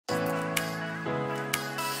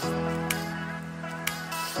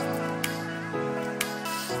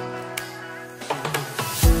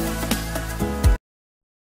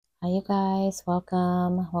you guys,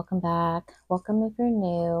 welcome back, welcome if you're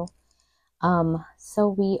new. So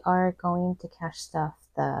we are going to cash stuff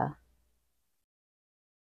the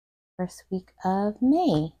first week of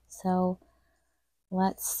May. So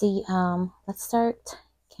let's see, let's start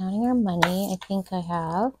counting our money. I think I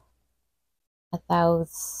have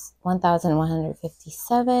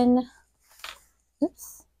 1,157.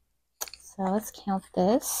 Oops. So let's count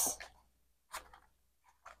this.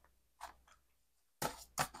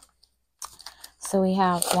 So we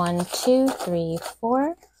have 1, 2, 3,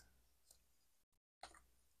 4,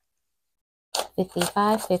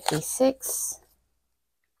 55, 56,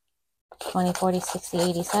 20, 40, 60,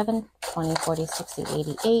 87, 20, 40, 60,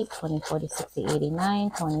 88, 20, 40, 60,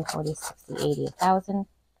 89, 20, 40, 60, 80, 1,000,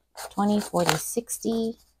 20, 40,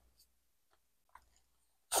 60,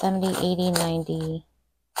 70, 80, 90,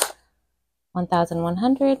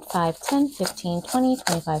 1,100, 5, 10, 15, 20,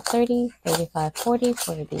 25, 30, 35, 40,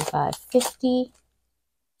 45, 50,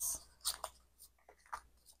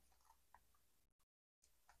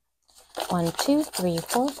 1, 2, 3,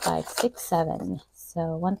 4, 5, 6, 7.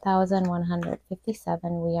 So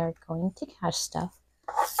 1,157. We are going to cash stuff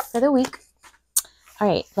for the week. All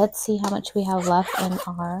right, let's see how much we have left in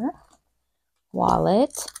our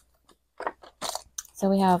wallet. So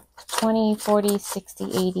we have 20, 40, 60,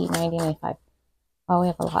 80, 90, 95. Oh, we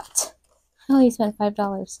have a lot. I only spent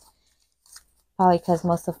 $5. Probably because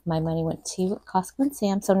most of my money went to Costco and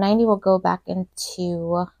Sam's. So 90 will go back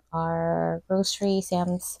into our grocery,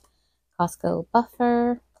 Sam's, Costco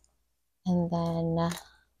buffer. And then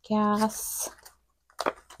gas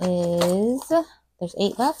is, there's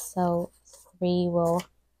 8 left, so 3 will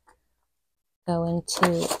go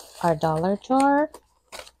into our dollar jar.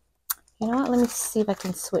 You know what? Let me see if I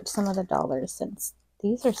can switch some of the dollars since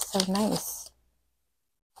these are so nice.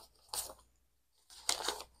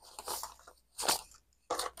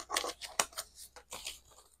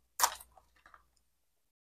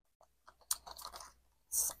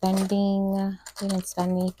 Spending, we didn't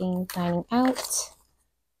spend anything dining out.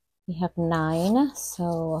 We have 9,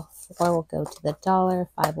 so 4 will go to the dollar,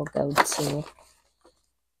 5 will go to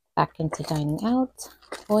back into dining out.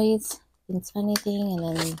 Toys, didn't spend anything,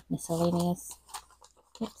 and then miscellaneous.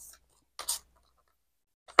 Oops.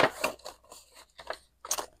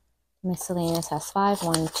 Miscellaneous has 5.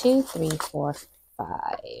 1, 2, 3, 4,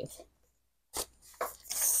 5.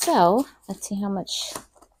 So let's see how much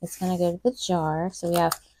it's going to go to the jar. So we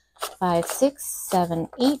have 5, 6, 7,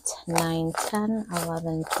 8, 9, 10,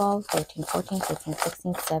 11, 12, 13, 14, 15,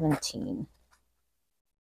 16, 17.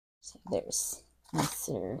 So there's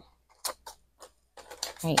answer.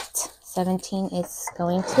 Right, 17 is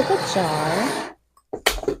going to the jar.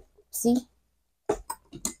 See?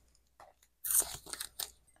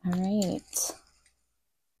 All right.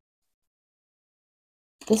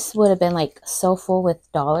 This would have been like so full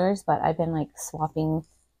with dollars, but I've been like swapping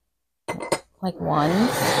like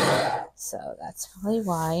ones. So that's probably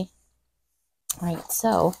why. All right,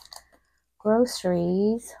 so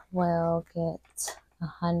groceries will get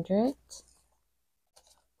 100.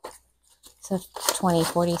 So 20,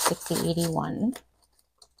 40, 60, 81.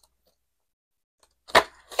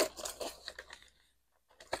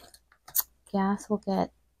 Gas will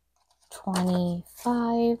get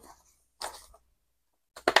 25.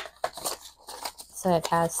 So it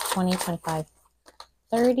has 20, 25,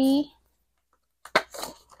 30.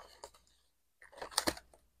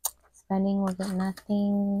 Spending will get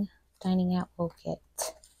nothing. Dining out will get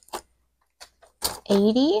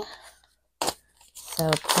 80.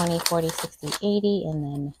 So 20, 40, 60, 80. And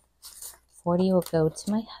then 40 will go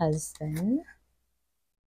to my husband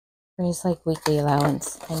for his like weekly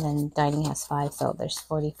allowance. And then dining has 5. So there's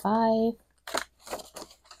 45.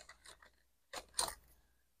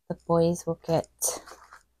 The boys will get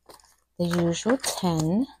the usual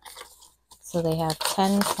 10. So they have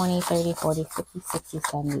 10, 20, 30, 40, 50, 60,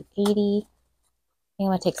 70, 80. I think I'm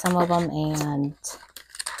going to take some of them and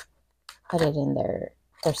put it in their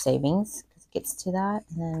savings because it gets to that.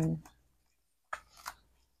 And then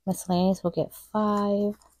miscellaneous will get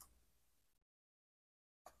 5.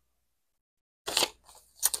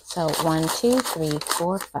 So 1, 2, 3,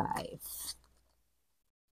 4, 5.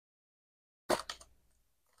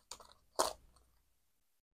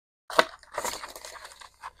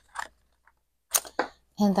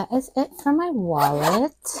 And that is it for my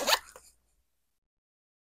wallet.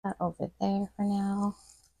 That over there for now.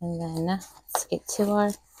 And then let's get to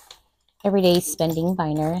our everyday spending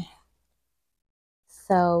binder.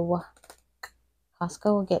 So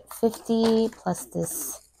Costco will get 50 plus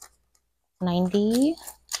this 90.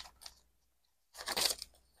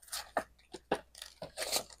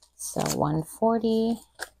 So 140.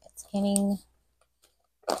 It's beginning.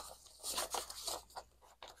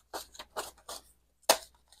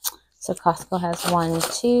 So Costco has 1,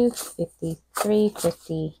 2, 53,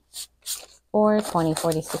 54, 20,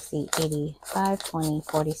 40, 60, 85, 20,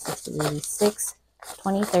 40, 60, 86,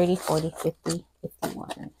 20, 30, 40, 50,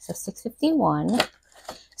 51. So 651.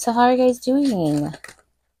 So how are you guys doing? I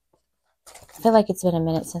feel like it's been a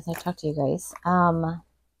minute since I talked to you guys. You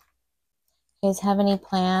guys have any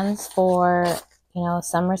plans for,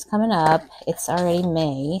 summer's coming up. It's already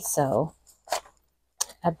May, so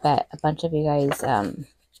I bet a bunch of you guys,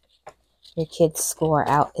 your kids' school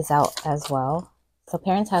is out as well. So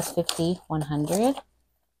Parents has 50, 100.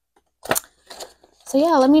 So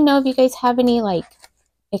yeah, let me know if you guys have any like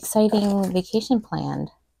exciting vacation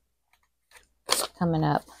planned coming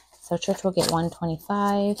up. So church will get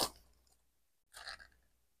 125.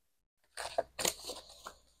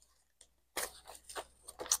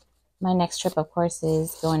 My next trip, of course,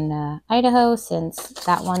 is going to Idaho, since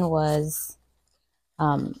that one was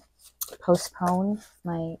postponed.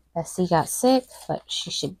 My SC got sick, but she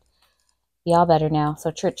should be all better now. So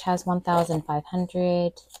church has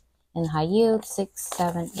 1,500. And high yield, 6,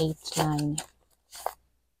 7, 8, 9,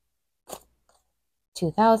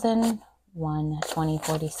 2,000, 1, 20,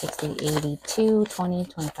 40, 60, 82, 20,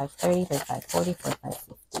 25, 30, 35, 40, 45,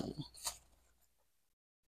 50.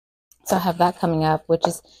 So I have that coming up, which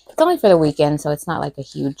is, it's only for the weekend, so it's not like a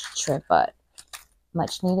huge trip, but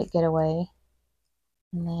much needed getaway.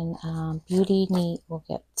 And then Beauty will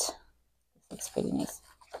get, this looks pretty nice.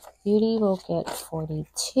 Beauty will get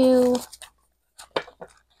 42.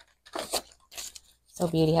 So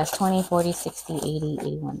Beauty has 20, 40, 60, 80,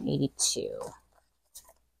 81, 82.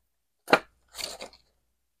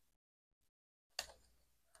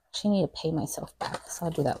 I need to pay myself back, so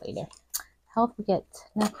I'll do that later. Health will get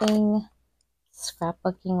nothing.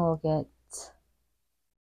 Scrapbooking will get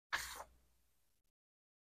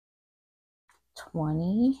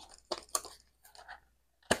 20.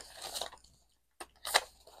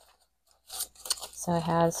 So it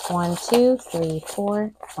has 1, 2, 3,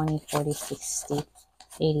 4, 20, 40, 60,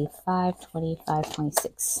 85, 25,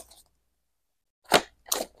 26.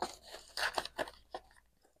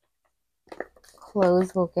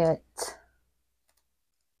 Clothes will get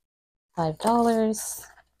 $5.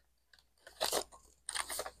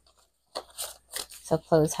 So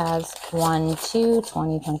clothes has 1, 2,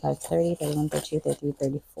 20, 25, 30, 31, 32, 33,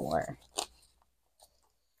 34.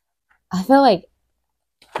 I feel like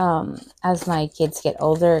as my kids get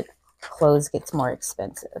older, clothes gets more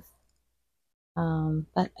expensive.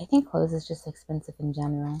 But I think clothes is just expensive in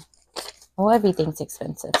general. Well, everything's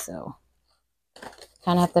expensive, so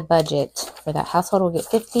kind of have to budget for that. Household will get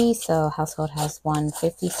 50, so household has 1,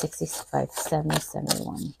 50, 65, 70,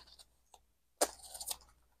 71.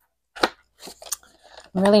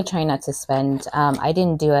 I'm really trying not to spend. I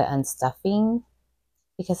didn't do it on stuffing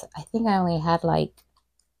because I think I only had like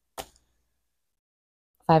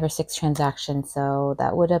 5 or 6 transactions, so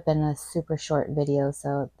that would have been a super short video,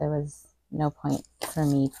 so there was no point for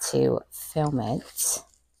me to film it.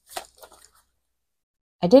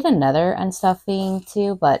 I did another unstuffing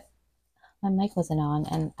too, but my mic wasn't on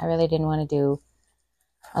and I really didn't want to do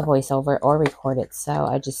a voiceover or record it, so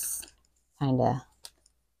I just kind of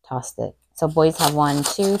tossed it. So boys have 1,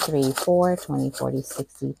 2, 3, 4, 20, 40,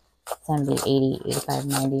 60, 70, 80, 85,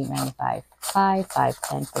 90, 95, 5,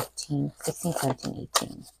 10, 15, 16, 17,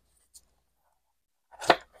 18.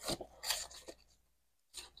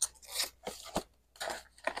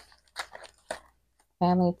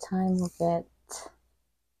 Family time will get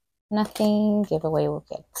nothing. Giveaway will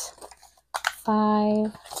get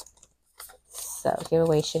 5. So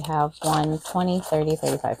giveaway should have 1, 20, 30,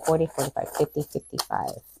 35, 40, 45, 50, 55.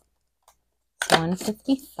 So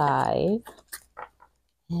 155.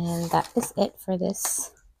 And that is it for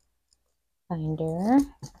this binder.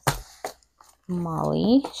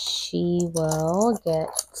 Molly, she will get,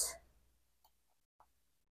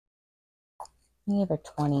 let me give her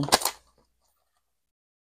 20.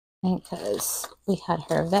 I think because we had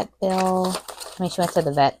her vet bill. I mean, she went to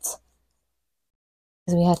the vet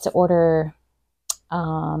because we had to order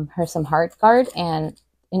her some heart guard, and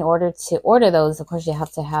in order to order those, of course, you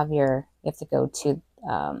have to go to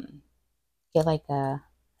get like a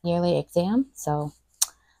yearly exam. So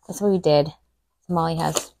that's what we did. Molly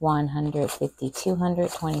has 150,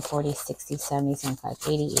 200, 20, 40, 60, 70, 75,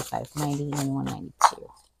 80, 85, 90, 91, 92.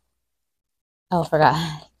 Oh, I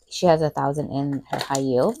forgot. She has 1,000 in her high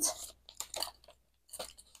yield.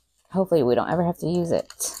 Hopefully we don't ever have to use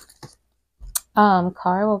it.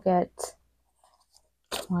 Car will get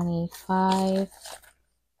 25.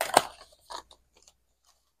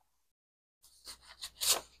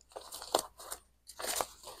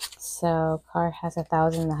 So car has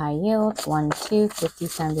 1,000 the high yield. 1, 2, 50,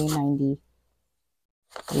 70, 90,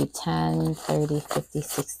 3, 10, 30, 50,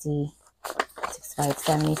 60, 65,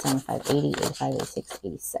 70, 75, 80, 85, 86,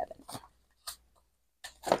 87.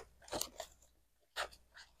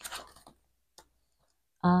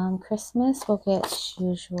 Christmas we'll get as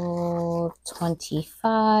usual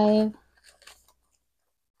 25.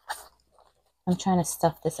 I'm trying to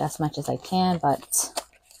stuff this as much as I can, but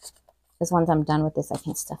because once I'm done with this, I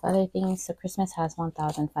can stuff other things. So Christmas has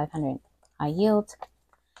 1,500 high yield.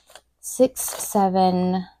 6,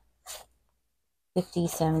 7, 50,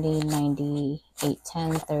 70, 90, 8,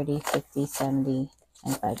 10, 30, 50, 70,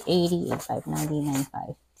 95, 80, 85, 90, 95.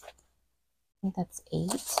 I think that's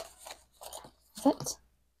 8. Is it?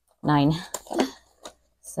 9.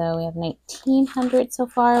 So we have 1,900 so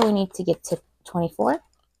far. We need to get to 24.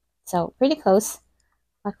 So pretty close.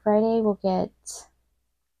 Black Friday we'll get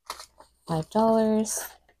 $5.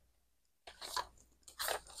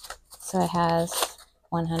 So it has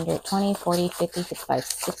 120, 40, 50, 55,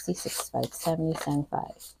 60, 65, 70, 75.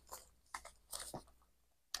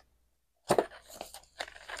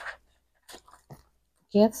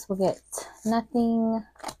 Gifts will get nothing.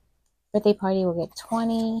 Birthday party will get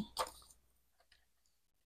 20.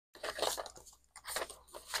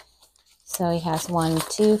 So he has 1,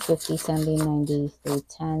 2, 50, 70, 90, 3,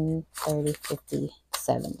 10, 30, 50,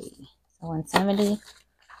 70. So 170.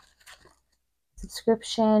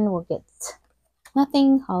 Subscription will get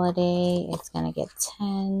nothing. Holiday, it's going to get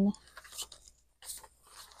 10.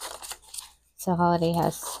 So Holiday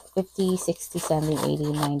has 50, 60, 70,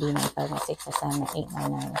 80, 90, 95, 96, 97, 8,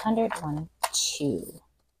 9, 9, 100, 1, 2.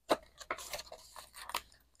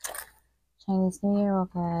 Chinese New Year will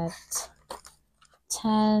get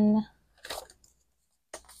 10.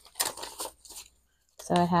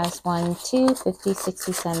 So it has 1, 2, 50,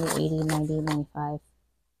 60, 70, 80, 90, 95,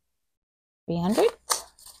 300.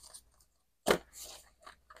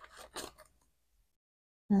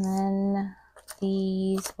 And then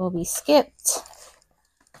these will be skipped.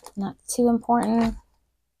 Not too important.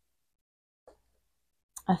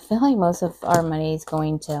 I feel like most of our money is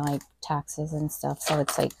going to like taxes and stuff. So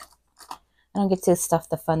it's like, I don't get to stuff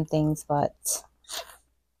the fun things, but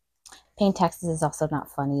paying taxes is also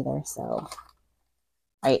not fun either. So,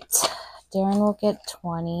 right. Darren will get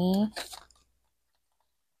 20.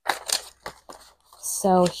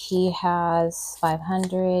 So he has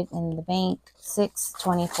 500 in the bank. 6,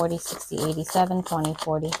 20, 40, 60, 87, 20,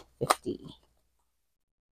 40, 50.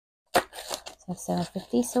 So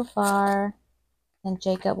 750 so far. Then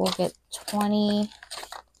Jacob will get 20.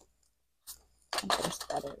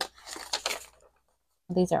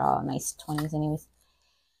 These are all nice 20s anyways.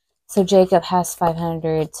 So Jacob has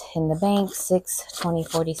 500 in the bank. 6, 20,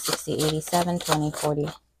 40, 60, 87, 20, 40,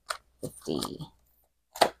 50.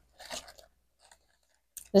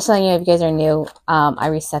 Just letting you know, if you guys are new, I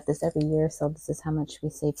reset this every year, so this is how much we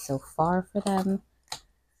saved so far for them.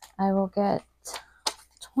 I will get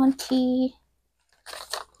 20.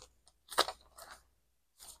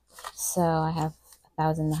 So I have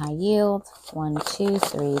 1,000 high yield. 1, 2,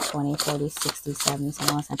 3, 20, 40, 60, 70,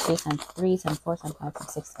 71, 72, 73, 74, 75,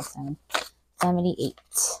 76, 77, 78.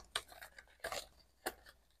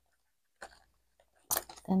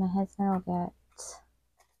 Then my husband will get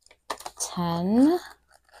 10.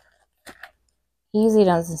 He usually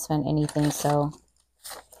doesn't spend anything, so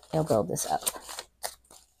he'll build this up.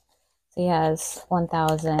 So he has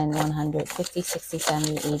 1,100, 50, 60,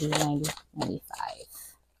 70, 80, 90, 95.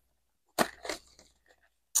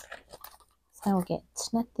 So I will get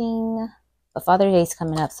nothing. But Father's Day is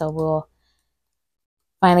coming up, so we'll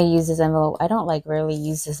finally use this envelope. I don't like rarely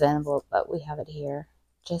use this envelope, but we have it here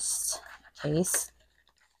just in case.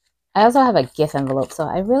 I also have a gift envelope, so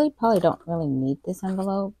I really probably don't really need this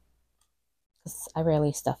envelope because I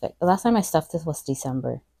rarely stuff it. The last time I stuffed this was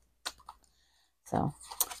December. So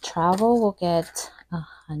travel will get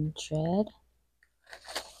 100.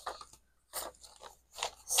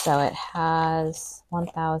 So it has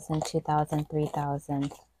 1,000, 2,000,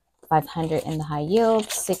 3,000, 500 in the high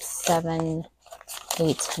yield. 6, 7,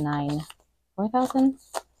 8, 9, 4,000.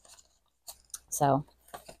 So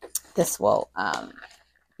this will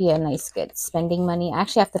be a nice good spending money. I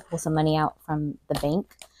actually have to pull some money out from the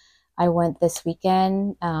bank. I went this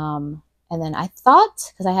weekend, and then I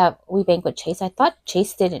thought, because we bank with Chase, I thought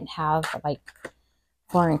Chase didn't have like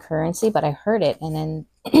foreign currency, but I heard it, and then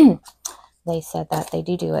they said that they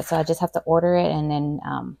do it. So I just have to order it, and then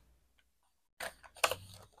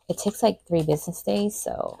it takes like 3 business days,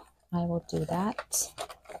 so I will do that.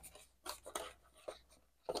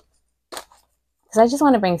 because I just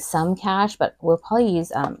want to bring some cash, but we'll probably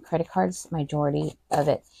use credit cards, majority of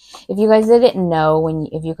it. If you guys didn't know,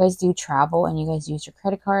 if you guys do travel and you guys use your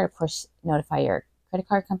credit card, of course, notify your credit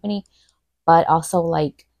card company. But also,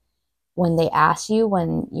 like, when they ask you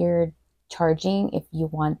when you're charging, if you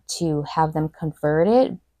want to have them convert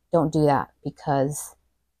it, don't do that, because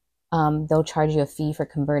they'll charge you a fee for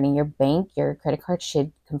converting. Your bank, your credit card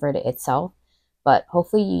should convert it itself. But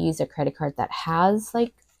hopefully you use a credit card that has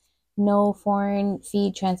like no foreign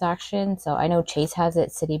fee transaction. So I know Chase has it,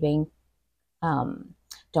 Citibank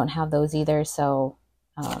don't have those either. So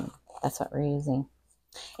that's what we're using.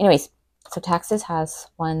 Anyways, so taxes has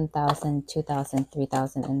 1,000, 2,000,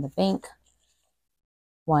 3,000 in the bank.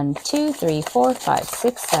 1, 2, 3, 4, 5,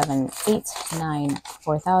 6, 7, 8, 9,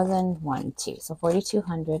 4,000, 1, 2. So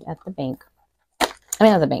 4,200 at the bank. I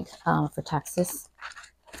mean, at the bank for taxes.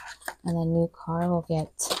 And then new car will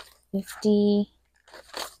get 50.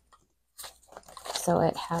 So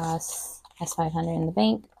it has 500 in the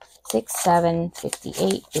bank. 6, 7,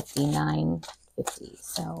 58, 59, 50.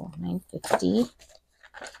 So 950.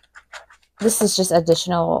 This is just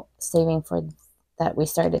additional saving for that we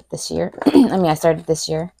started this year. I started this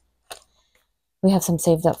year. We have some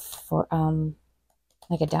saved up for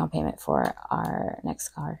like a down payment for our next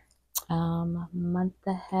car. Month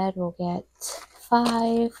ahead we'll get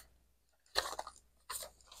 5.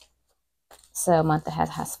 So month ahead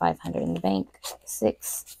has 500 in the bank.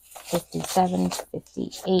 6, 57,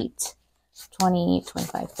 58, 20,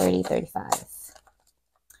 25, 30, 35.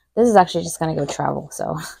 This is actually just going to go travel,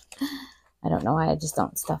 so I don't know why I just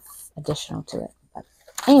don't stuff additional to it. But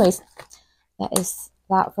anyways, that is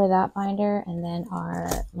that for that binder. And then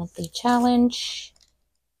our monthly challenge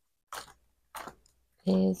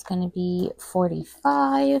is going to be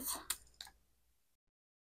 45.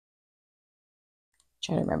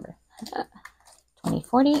 Try to remember.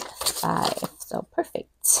 2045. So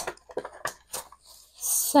perfect.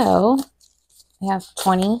 So we have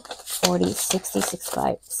 20, 40, 60,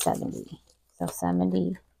 65, 70. So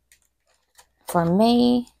 70 for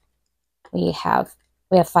May. We have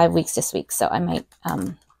 5 weeks this week, so I might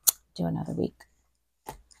do another week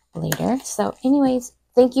later. So anyways,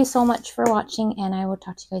 thank you so much for watching, and I will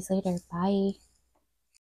talk to you guys later. Bye.